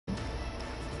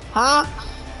Huh?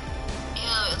 Ew,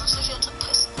 it looks like you have to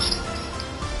piss.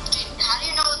 Dude, how do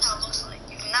you know what that looks like?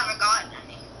 You've never gotten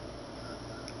any.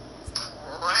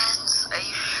 What? Are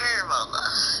you sure about that?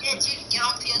 Yeah, dude, get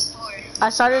on PS4. I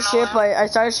started share play. I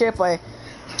started share play.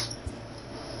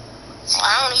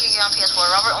 I don't want to hear you on PS4.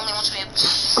 Robert only wants me to...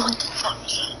 What the fuck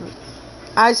is it?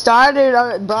 I started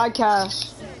a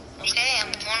broadcast. Okay, I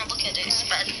want to look at this,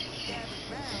 but...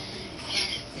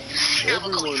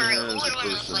 Everyone has a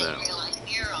personality,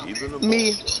 even a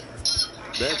Me.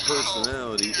 That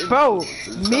personality Bro,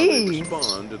 influences me. how they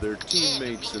respond to their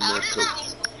teammates and their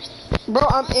coach. Bro,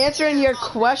 I'm answering your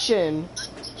question.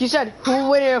 You said, who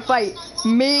would in a fight,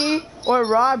 me or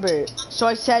Robert? So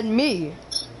I said me.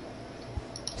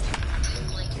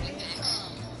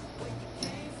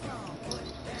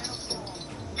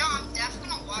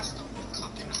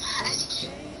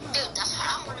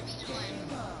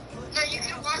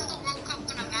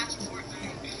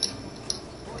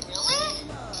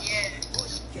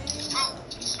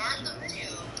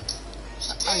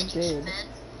 I did.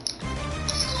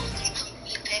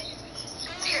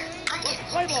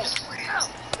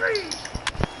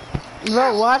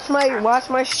 Bro, watch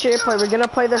my shit play. We're gonna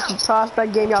play this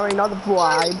prospect game. You already know the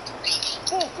vibe.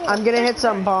 I'm gonna hit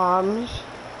some bombs.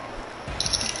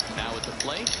 Now at the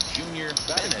plate, Junior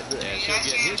Bennett, as he'll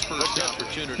get his first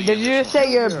opportunity. Did you just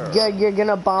say you're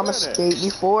gonna bomb a skate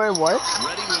before or what?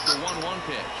 Ready with the 1-1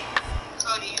 pitch.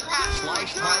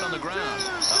 Sliced hard on the ground.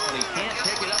 Oh, and he can't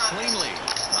pick it up cleanly.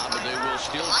 But they will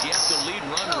still get the lead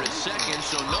runner at second,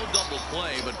 so no double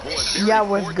play. But boy, very yeah,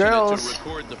 with fortunate girls. to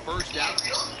record the first out.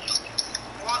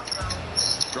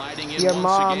 Striding in Your once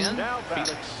mom. again.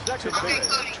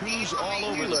 Twos all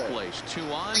over the place. 2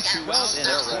 on, 2 out, and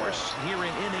of course, here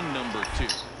in inning number 2.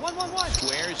 1-1-1.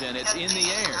 Squares, and it's in the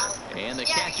air. And the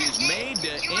catch is made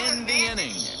to end the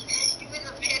inning.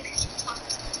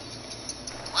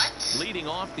 Leading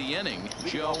off the inning,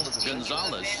 Joe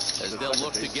Gonzalez, as they'll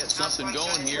look to get something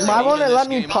going here. Why won't it let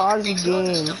me pause the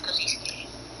game?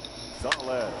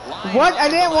 What? I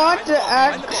didn't want to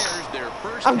act.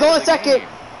 I'm going second.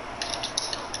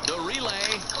 The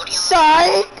relay.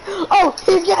 Psych! Oh,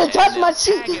 he touched my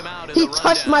cheek. He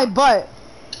touched my butt.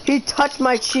 He touched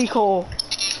my cheek hole.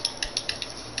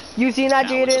 You seen that,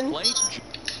 Jaden?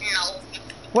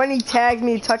 When he tagged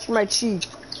me, he touched my cheek.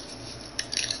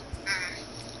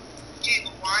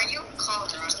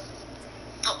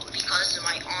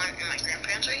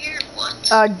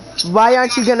 Why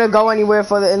aren't you gonna go anywhere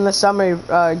for in the summer,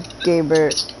 game,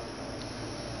 Bert?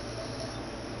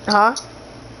 Huh?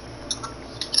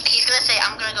 He's gonna say,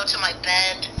 I'm gonna go to my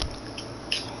bed.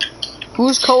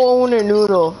 Who's co-owner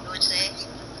Noodle? Who would say?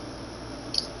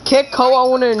 Kick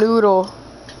co-owner Noodle.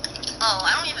 Oh,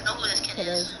 I don't even know who this kid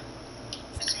is.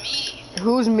 It's me.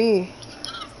 Who's me?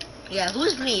 Yeah,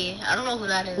 who's me? I don't know who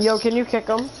that is. Yo, can you kick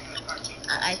him?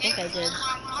 I think I did.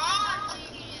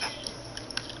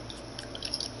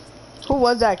 Who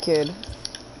was that kid?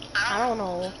 I don't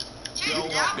know. Joe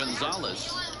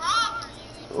Gonzalez.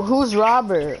 Who's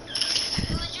Robert?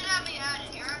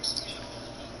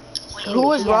 Who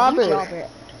was Robert?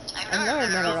 I've never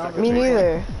met a Robert. Me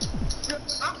neither.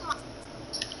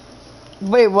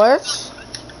 Wait, what?